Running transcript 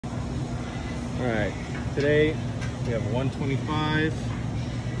All right, today we have 125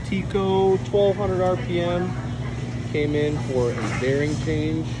 Tico 1200 RPM. Came in for a bearing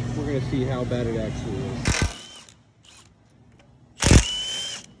change. We're gonna see how bad it actually is.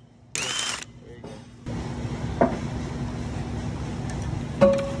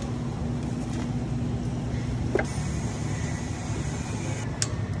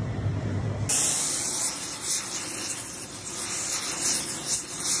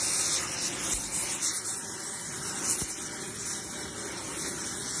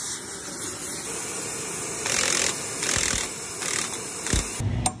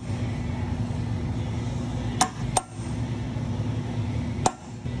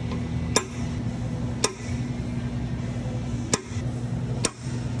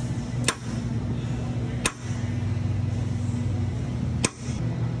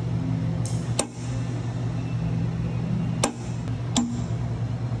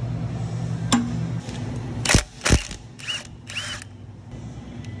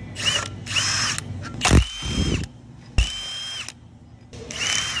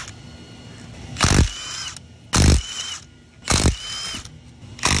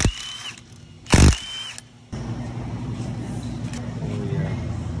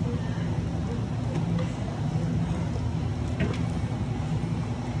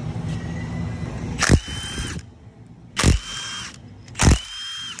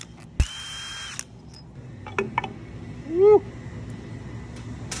 Woo.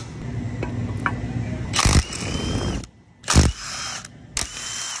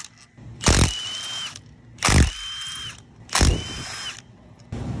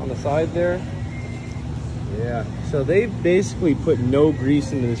 On the side there, yeah. So they basically put no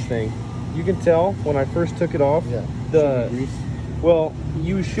grease into this thing. You can tell when I first took it off. Yeah. Well,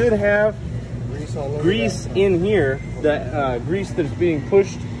 you should have Grease all over grease in here. The grease that's being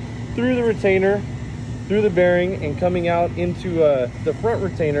pushed through the retainer, through the bearing, and coming out into the front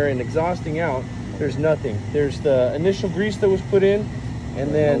retainer and exhausting out. There's nothing. There's the initial grease that was put in,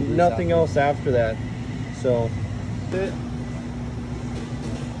 and then nothing else after that. So that's it.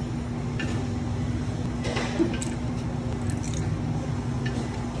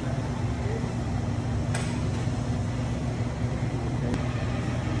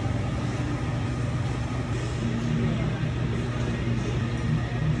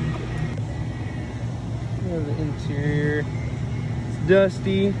 The interior, it's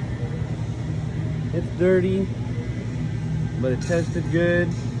dusty, it's dirty, but it tested good.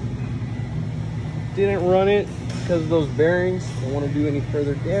 Didn't run it because of those bearings. Don't want to do any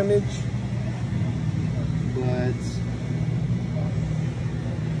further damage, but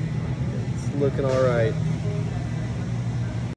it's looking all right.